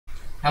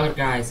Hello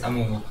guys, I'm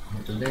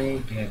Okbuk. Today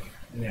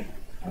we have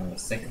our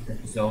second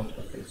episode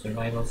of the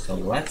survival, so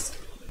let's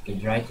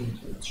get right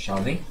into it,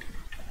 shall we?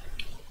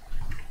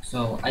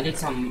 So I did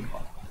some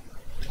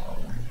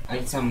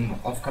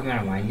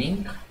off-camera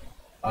mining.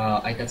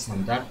 I got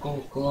some dark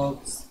gold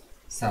clothes,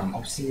 some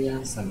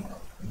obsidian, some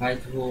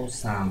white wool,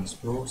 some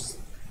spruce.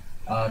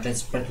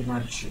 That's pretty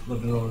much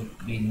what we'll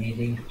be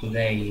needing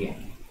today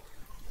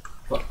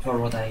for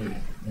what I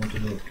want to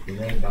do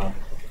today, but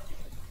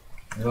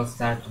we'll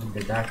start with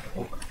the dark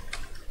oak.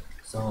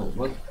 So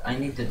what I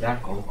need the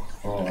dark oak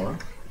for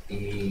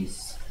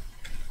is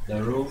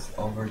the roof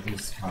over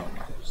this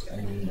house,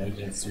 and I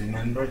just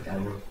remembered I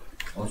will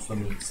also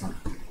need some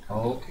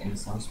oak and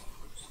some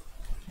spruce.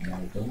 And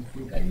I don't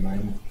think I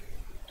mined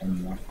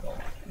enough oak.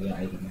 Yeah,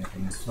 I don't have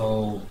enough.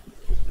 So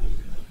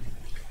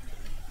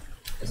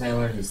as I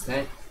already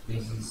said,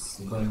 this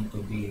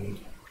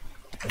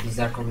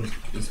dark oak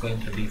is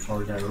going to be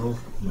for the roof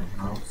of my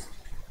house,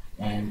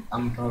 and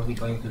I'm probably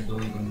going to do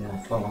it in the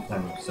form of a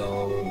roof.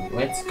 So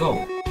let's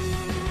go.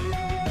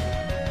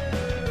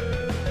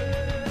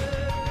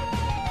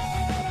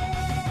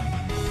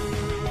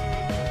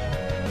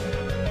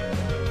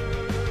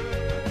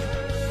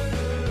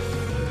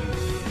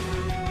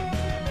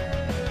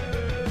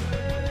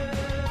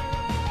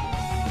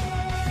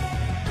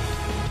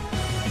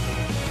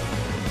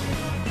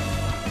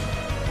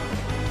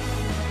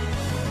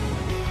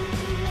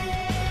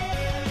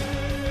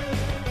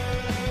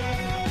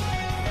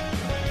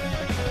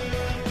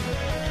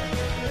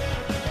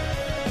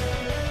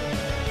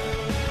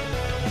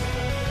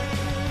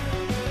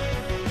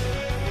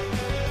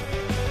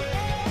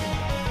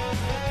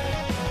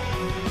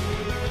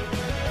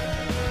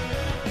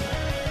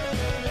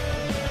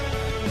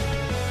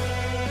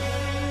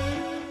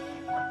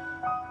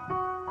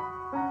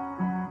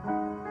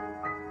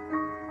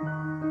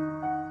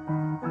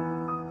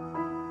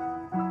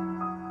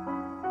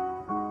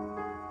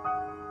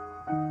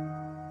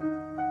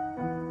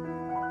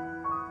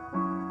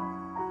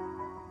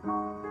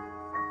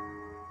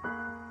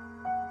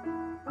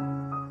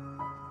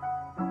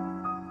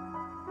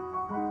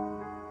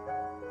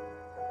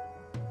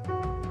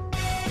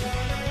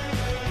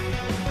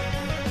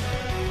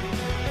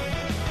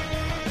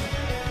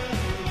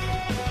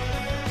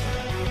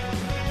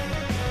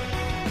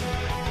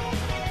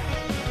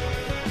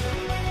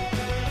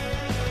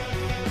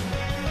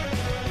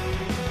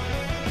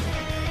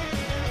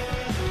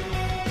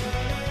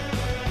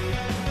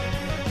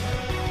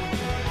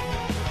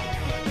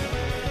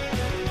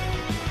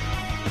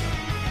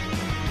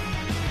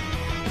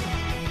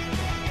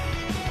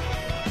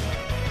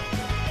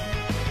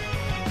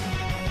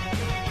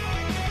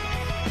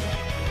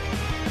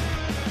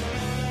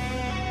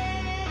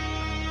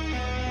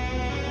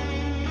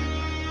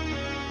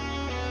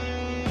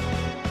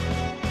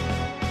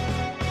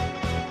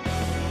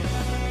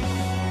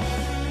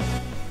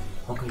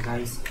 Okay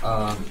guys,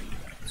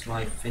 so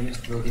I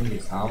finished building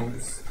this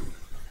house.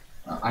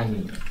 I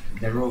mean,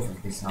 the roof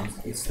of this house.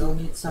 It still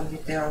needs some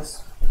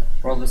details,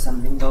 probably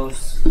some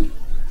windows,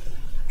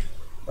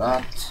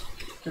 but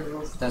the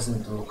roof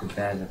doesn't look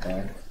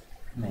bad.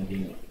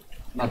 Maybe,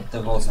 but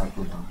the walls are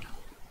good done.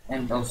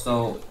 And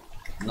also,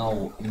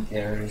 no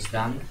interior is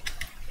done.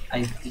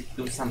 I did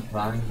do some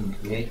planning in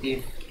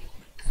creative,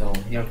 so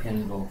here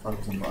can go, for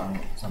example,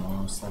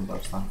 some slab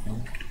or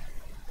something.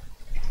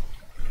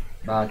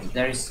 But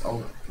there is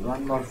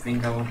one more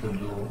thing I want to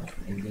do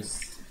in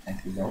this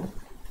episode,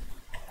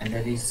 and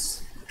that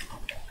is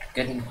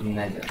getting to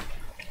nether.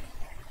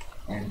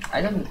 And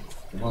I don't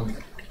want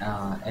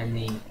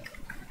any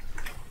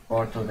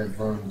portal that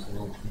won't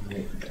look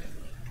bad.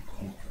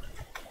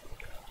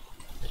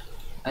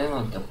 I don't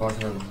want a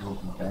portal that will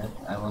look bad.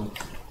 I want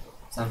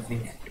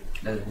something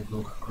that will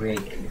look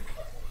creative.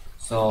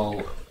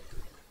 So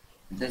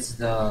that's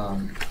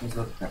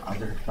what the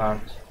other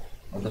part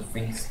of the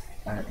things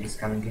is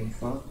coming in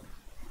for,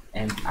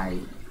 and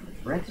I'm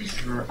pretty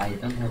sure I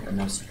don't have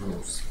enough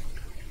spruce.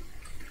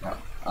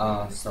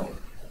 So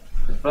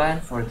the plan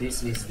for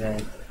this is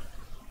that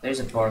there's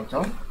a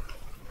portal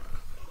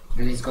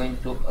that is going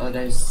to that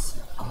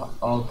is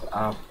out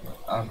up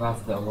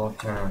above the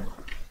water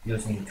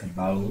using a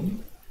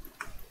balloon,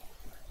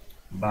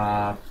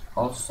 but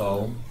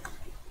also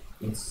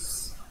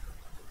it's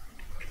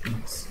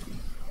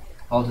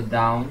hold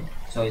down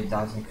so it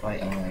doesn't fly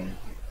away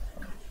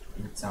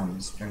with some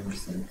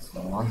strings and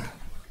so on.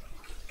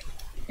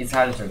 It's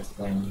hard to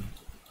explain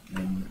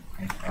when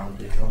I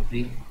found it.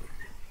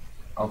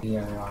 I'll be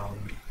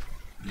around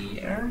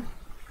here,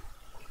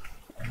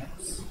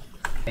 perhaps.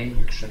 Okay,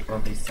 you should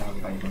probably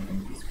start by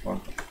looking this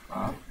portal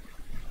up.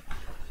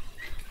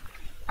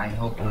 I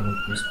hope I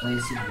won't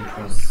misplace it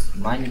because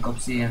mining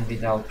obsidian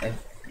without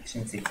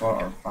efficiency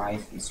 4 or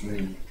 5 is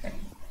really pain.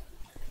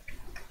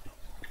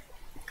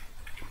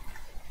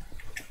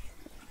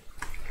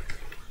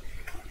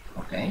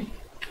 Okay.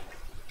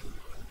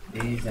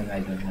 This, and I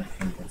don't have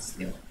flint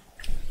still.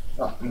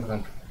 Well, I'm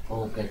gonna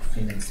go get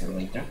flint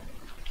later.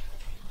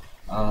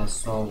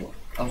 So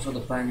also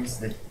the plan is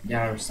that there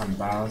are some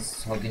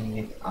bars holding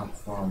it up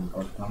from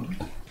bottom.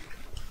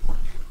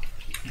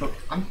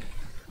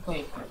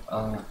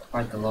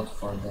 quite a lot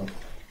for the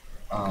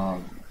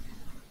um,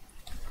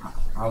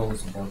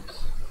 houseboat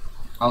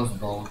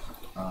houseboat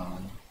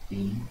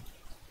theme.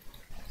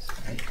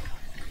 Right.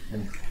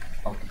 Then,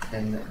 okay,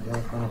 then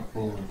we're gonna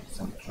put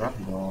some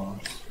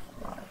trapdoors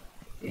like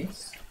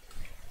this.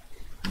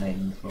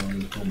 Maybe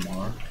probably two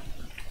more.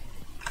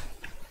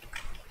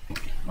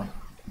 But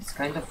this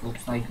kind of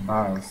looks like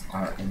barrels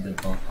are in the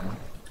bottom.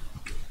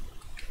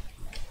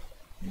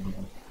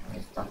 I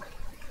stuck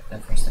there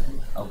for a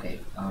second. Okay,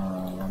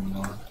 one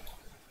more.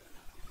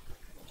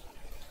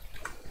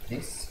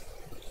 This.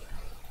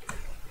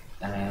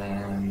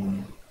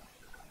 And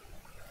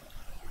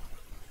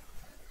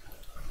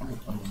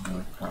I'm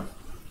gonna cut.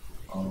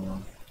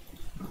 Oh,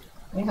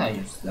 maybe I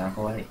use that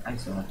way. I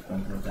select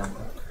control that.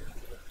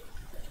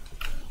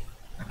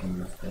 I can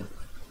move that.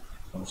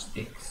 Or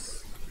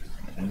sticks.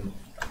 And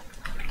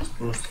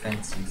spruce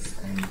fences.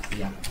 And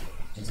yeah,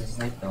 just as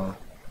I thought,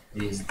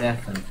 it is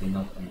definitely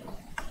not enough.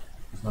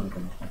 It's not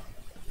gonna happen.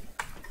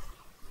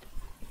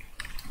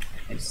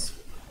 It's,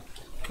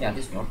 yeah,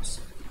 this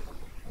works.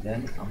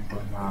 Then I'm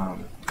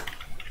gonna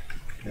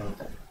build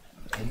that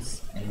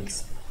base, and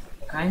it's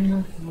kind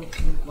of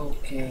looking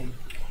okay.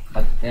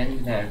 But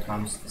then there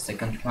comes the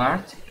second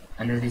part,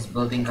 and it is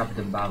building up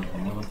the balloon.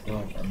 I will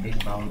put a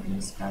big balloon in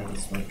the sky.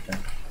 That's what the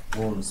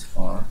wall is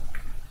for.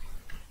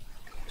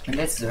 And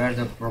that's where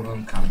the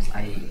problem comes.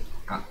 I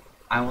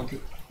want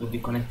it to be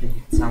connected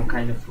with some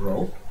kind of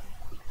rope,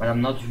 but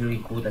I'm not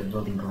really good at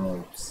building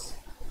ropes.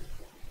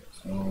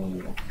 So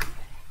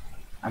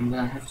I'm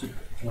gonna have to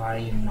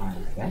try my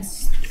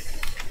best,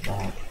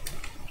 but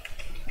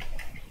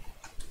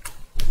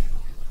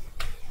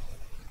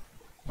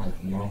I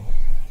don't know.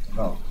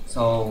 Go.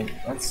 So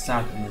let's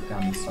start with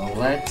them. So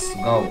let's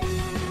go.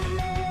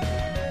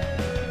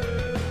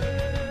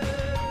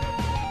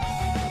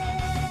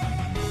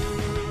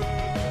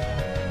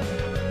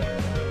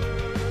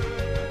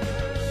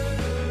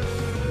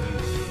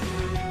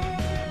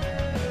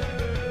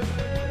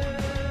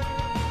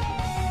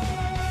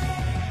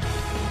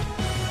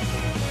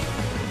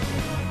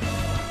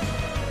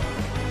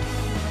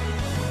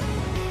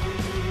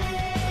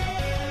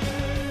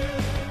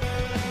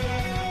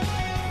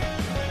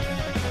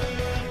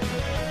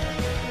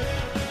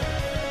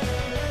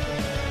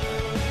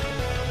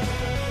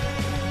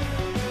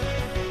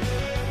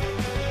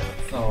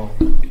 So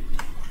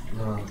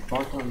the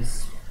portal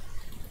is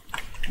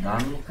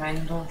done,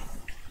 kind of.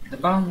 The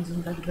balance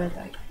isn't that bad.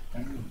 I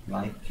kind of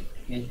like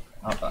it,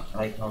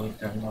 like how it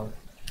turned out.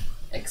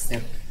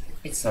 Except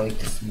it's a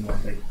little small.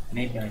 Like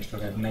maybe I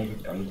should have made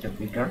it a little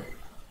bigger.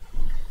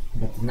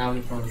 But now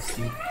you probably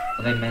see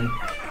what I meant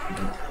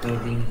with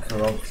building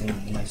ropes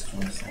in my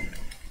strong side.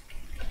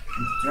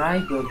 And try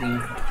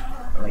building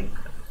like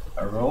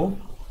a rope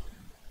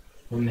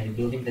from a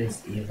building that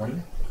is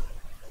even,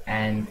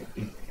 and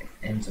it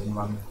ends on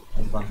one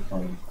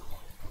point.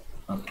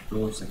 Not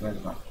two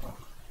separate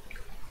platforms.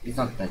 It's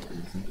not that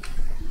easy.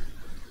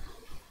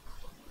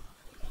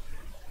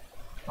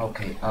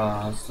 Okay,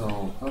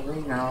 so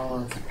probably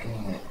now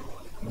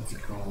let's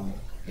go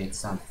get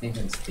some flint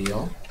and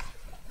steel.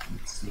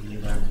 Let's see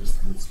where this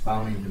will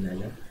spawn in the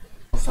nether.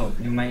 Also,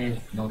 you might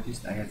have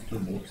noticed I have two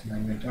books in my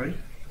inventory.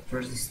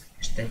 First is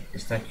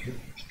statue.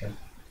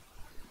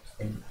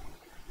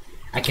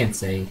 I can't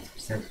say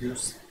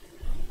statues.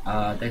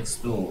 That's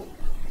to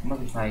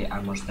modify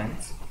armor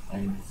stance,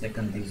 and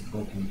second is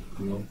book in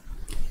blue.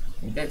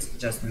 And that's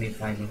just me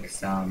finding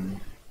some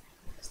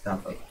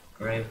stuff like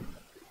grave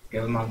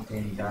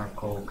mountain,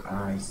 dark oak,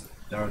 ice,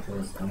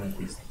 turtles,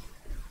 amethyst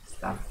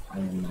stuff. I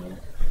don't know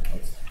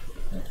what's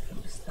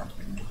that stuff.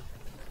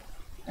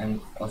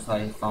 And also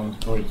I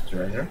found void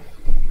treasure.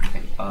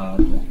 Okay,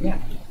 yeah.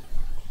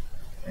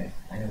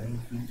 I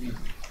don't know.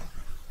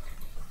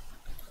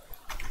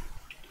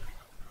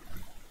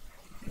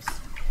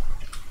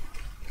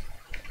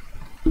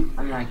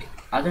 I'm like,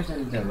 other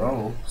than the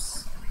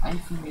ropes, I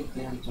think it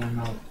didn't turn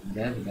out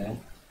that bad.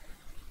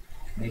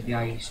 Maybe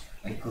I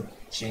could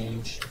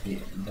change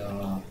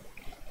the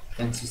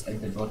fences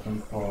at the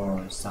bottom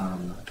for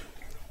some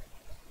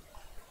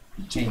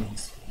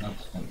chains, not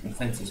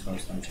fences for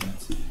some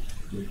chains,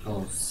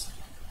 because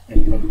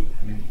it would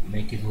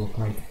make it look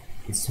like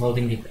it's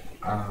holding it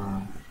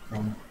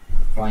from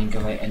flying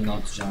away and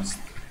not just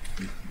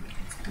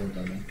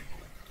exploding.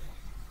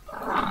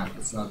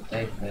 It's not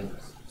that bad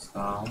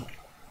sound.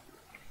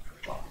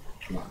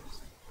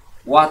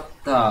 What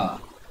the?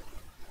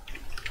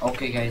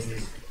 Okay guys,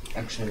 this is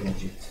actually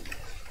legit.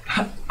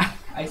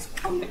 I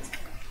spawned it.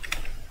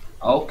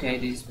 Okay,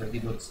 this is pretty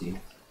good seed.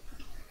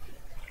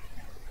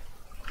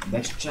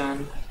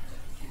 Bastion,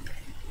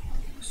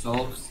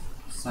 Salt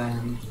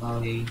Sand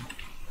Valley,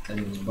 then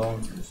is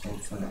Bones and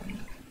Salt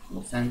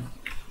Sand,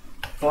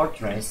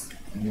 Fortress,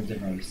 and the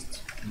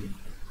Waste.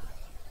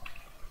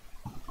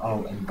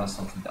 Oh, and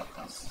Basalt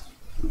Deltas.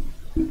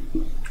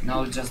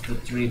 Now just the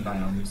three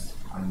biomes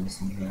are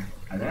missing here.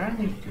 Are there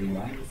any three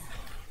biomes?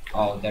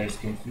 Oh, there is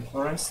Kinfree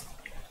Forest.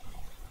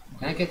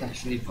 Can I get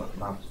actually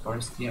Barbed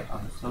Forest here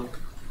also?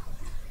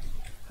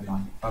 Come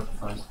on, Barbed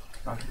Forest,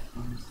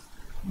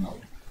 no.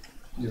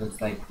 It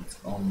looks like it's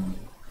on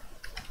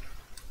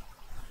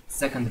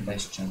second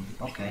bastion.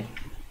 Okay.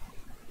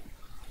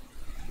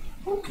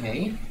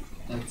 Okay,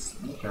 that's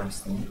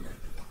interesting.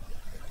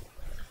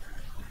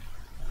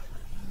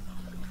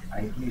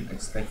 I didn't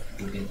expect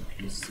to get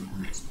this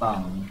good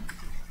spawn.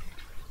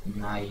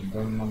 And I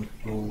don't want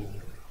to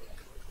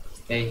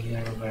stay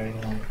here very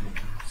long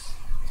because,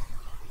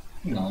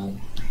 you know,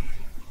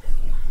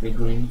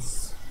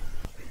 piglins.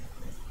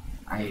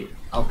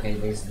 Okay,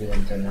 this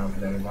didn't turn out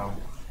very well.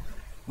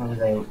 Now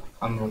that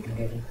I'm looking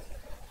at it.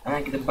 I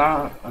like the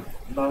bar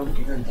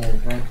isn't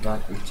that bad,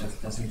 but it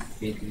just doesn't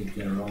fit with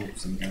the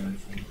ropes and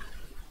everything.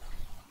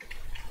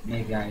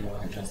 Maybe I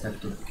just have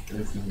to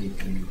rethink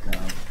it and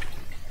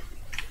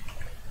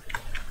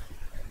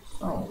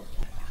so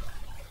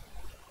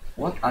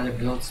what other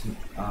builds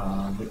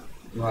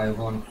do I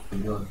want to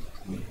build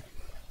here?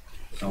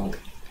 So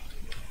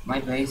my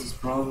base is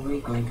probably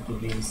going to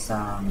be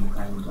some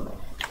kind of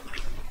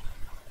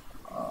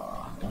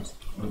what is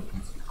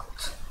it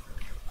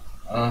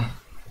called?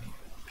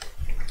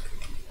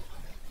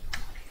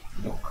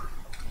 Dock.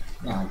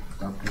 Yeah,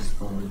 dock is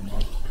probably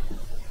not.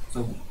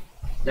 So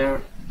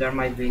there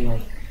might be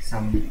like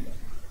some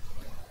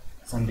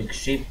big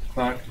ship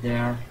parked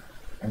there,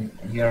 and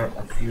here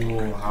a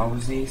few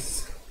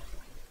houses,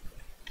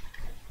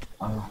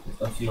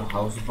 a few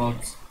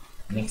houseboats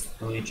next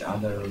to each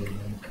other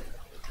living.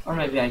 Or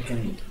maybe I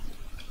can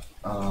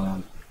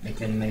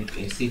make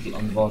a city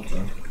on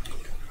water,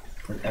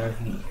 but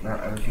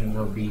everything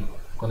will be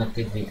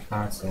connected with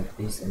parts like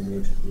this,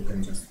 and you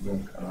can just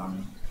walk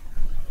around.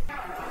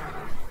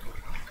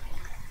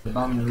 The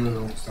bun really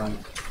looks like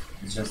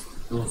it's just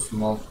too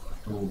small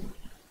to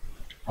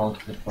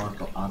hold the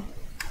portal up.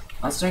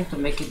 I was trying to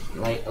make it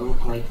like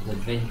look like the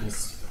wind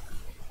is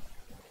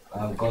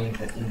going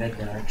in that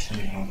direction,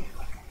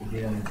 but it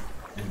didn't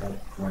end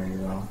up very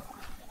well.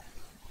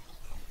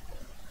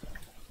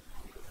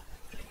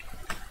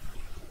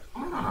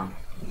 Ah,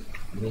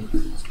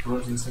 with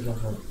screws instead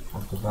of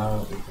the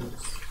barrel, it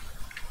looks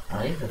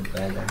a little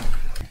better.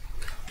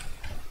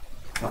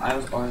 So I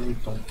was already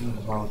talking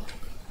about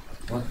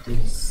what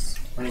is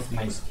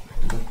my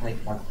look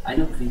like, but I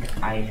don't think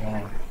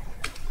I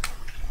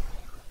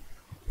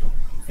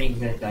think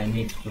that I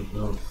need to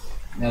build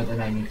now that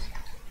I need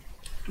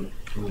to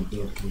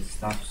build this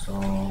stuff, so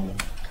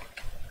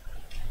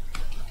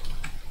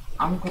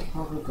I'm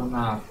probably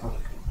gonna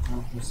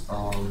focus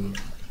on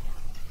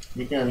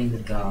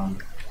detailing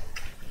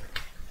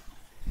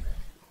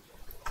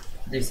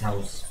this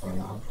house for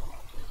now.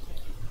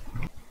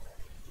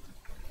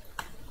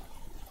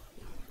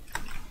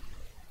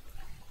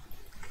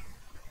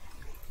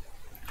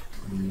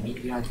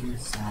 Maybe I do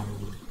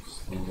some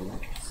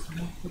slopes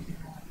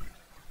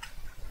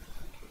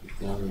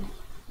detail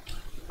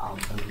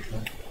out a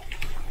little.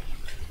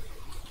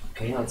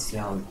 Okay, let's see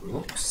how it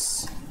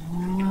looks.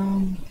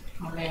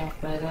 A layer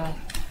better,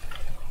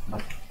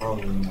 but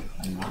probably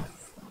not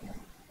enough.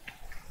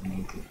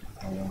 Maybe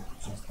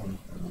just a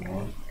little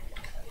more.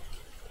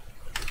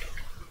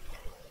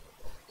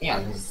 Yeah,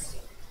 this.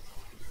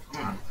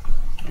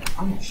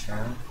 I'm not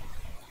sure.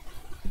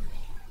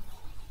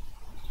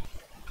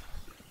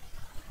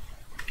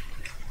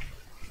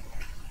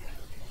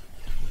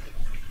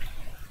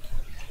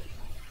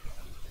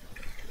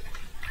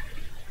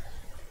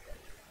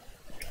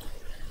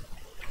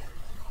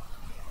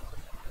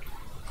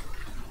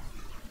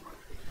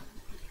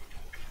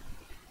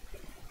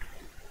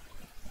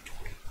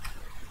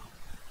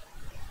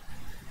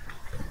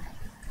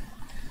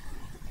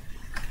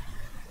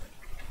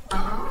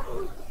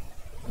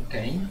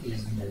 Okay,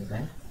 this is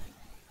better.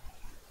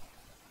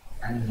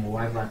 I don't know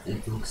why, but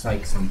it looks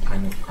like some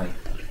kind of like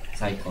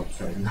cyclops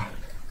right now.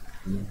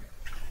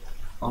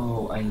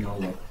 Oh, I know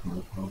what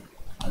micro.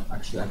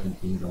 Actually, I can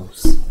think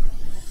those.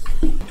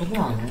 To be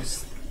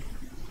honest,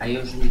 I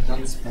usually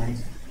don't spend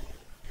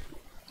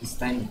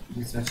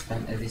this much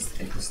time at the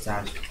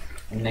start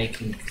on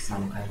making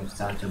some kind of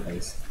starter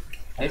base.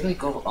 I usually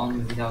go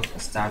on without a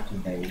starter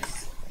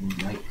base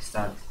and like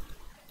start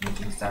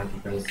making starter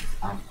base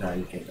after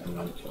I get a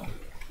large one.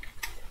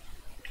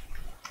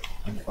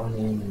 And only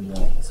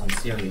in some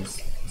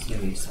series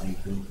I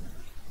do.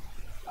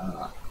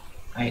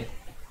 I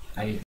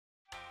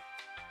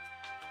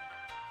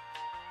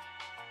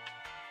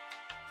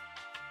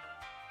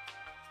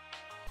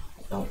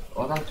So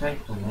what I'm trying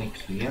to make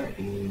here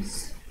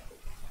is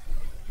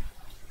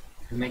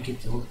to make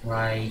it look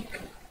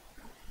like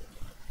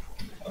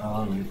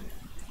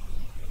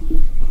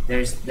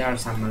there are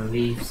some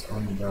leaves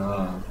on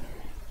the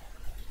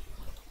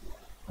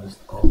what's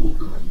it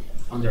called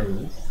on the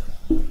roof.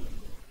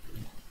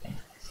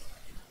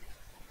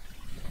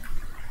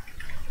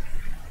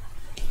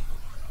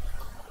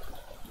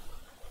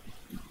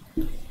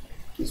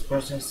 This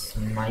process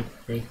might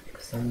take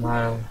some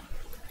while,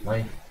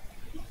 but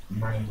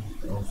might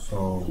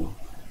also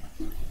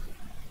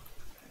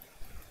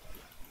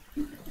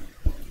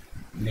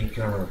make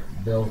your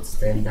build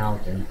stand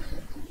out and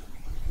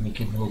make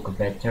it look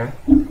better.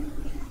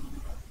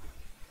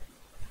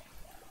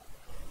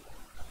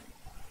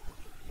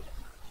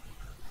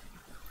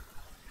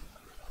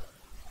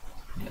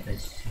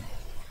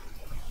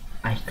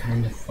 I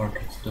kind of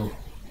forget to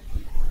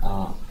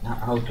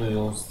how to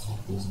use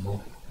this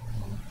book.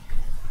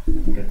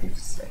 Get it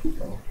set.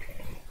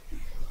 Okay.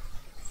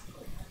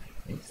 So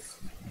this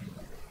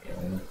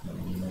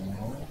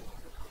no.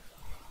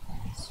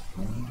 That's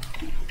fine.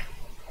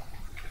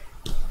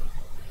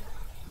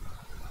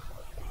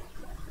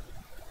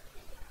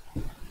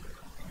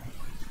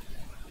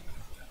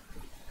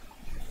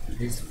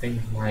 This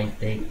thing might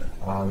take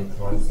a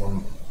little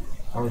some.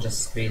 I'll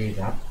just speed it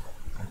up.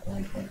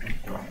 Like that.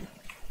 Right.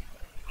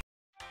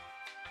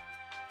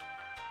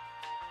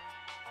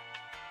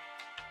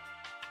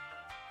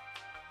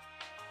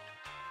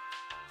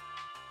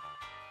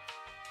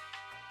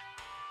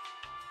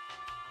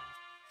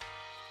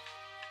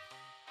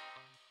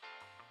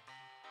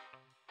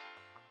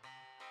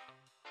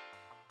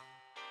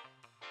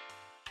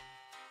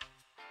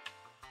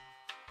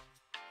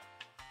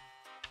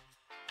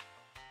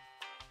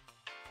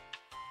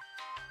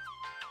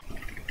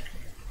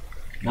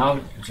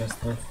 Now just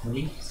have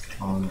leaves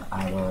on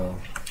our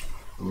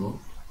roof,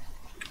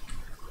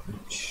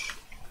 which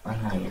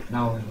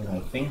now that I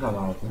think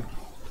about it,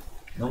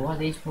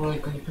 nobody is probably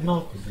going to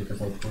notice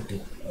because I put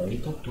it a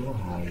little too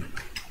high.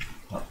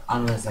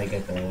 Unless I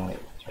get a light,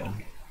 yeah.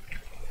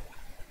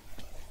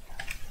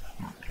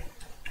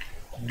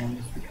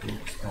 Once it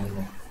looks kind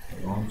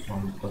of long, so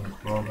I'm going to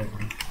probably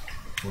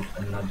put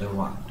another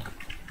one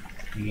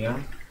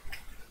here.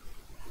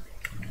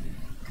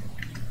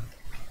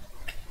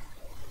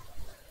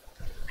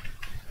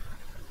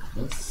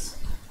 This.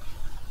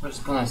 We're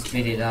just gonna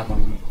speed it up.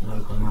 I'm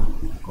not gonna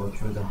go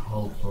through the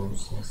whole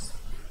process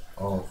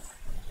of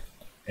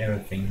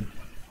everything,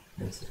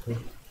 basically.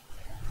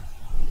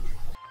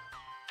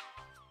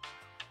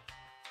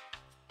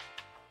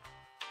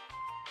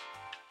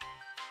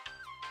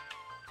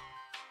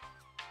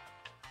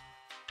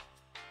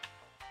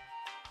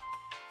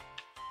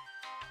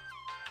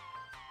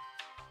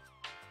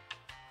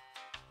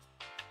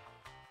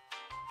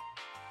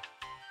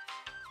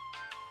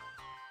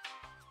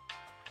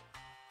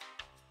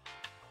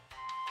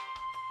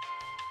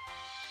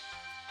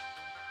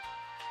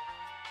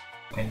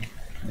 Okay,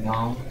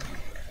 now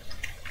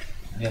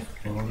we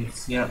have two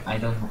leaves here. I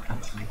don't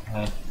actually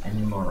have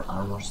any more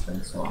armor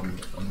stand, so I'm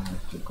gonna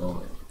have to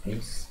go with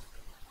this.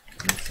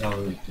 That's how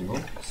it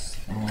looks,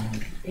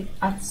 and it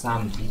adds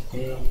some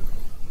detail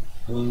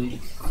to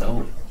it,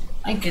 so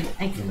I can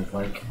look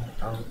like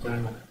I'll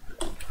turn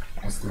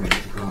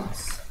estimated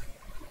glass.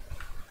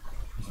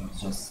 So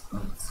just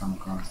got some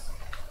glass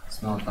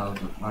smelt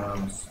out of where I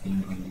was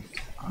being on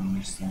this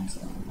armor stands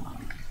and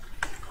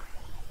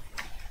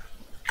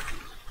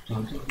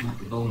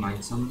don't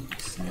mind some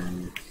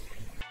sand.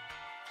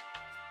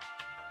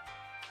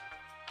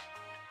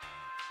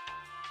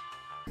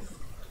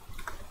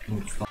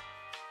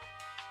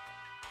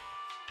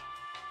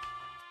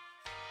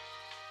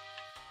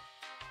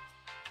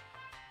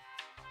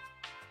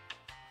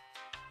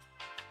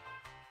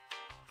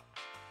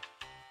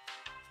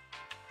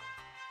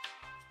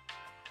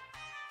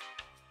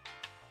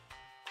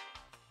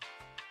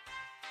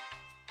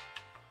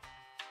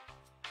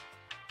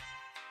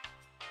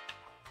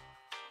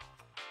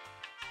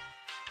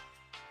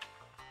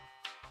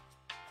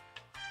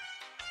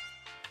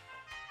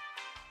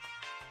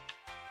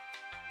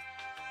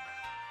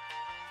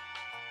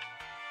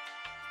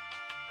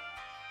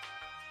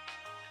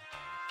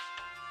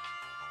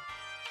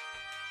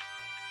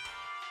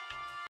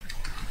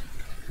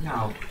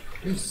 Now,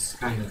 this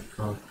kind of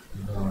got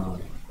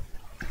the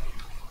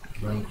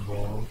blank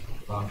wall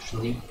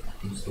partially,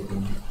 instead of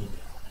to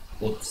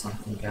put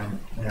something down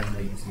there,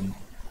 maybe some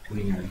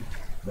greenery.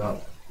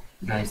 Well,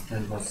 guys,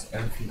 that was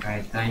everything I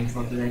had time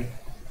for today.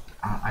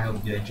 I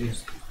hope you enjoyed.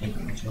 Thank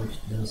you very much for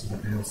watching.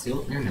 And I'll see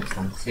you in the next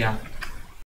one. See ya!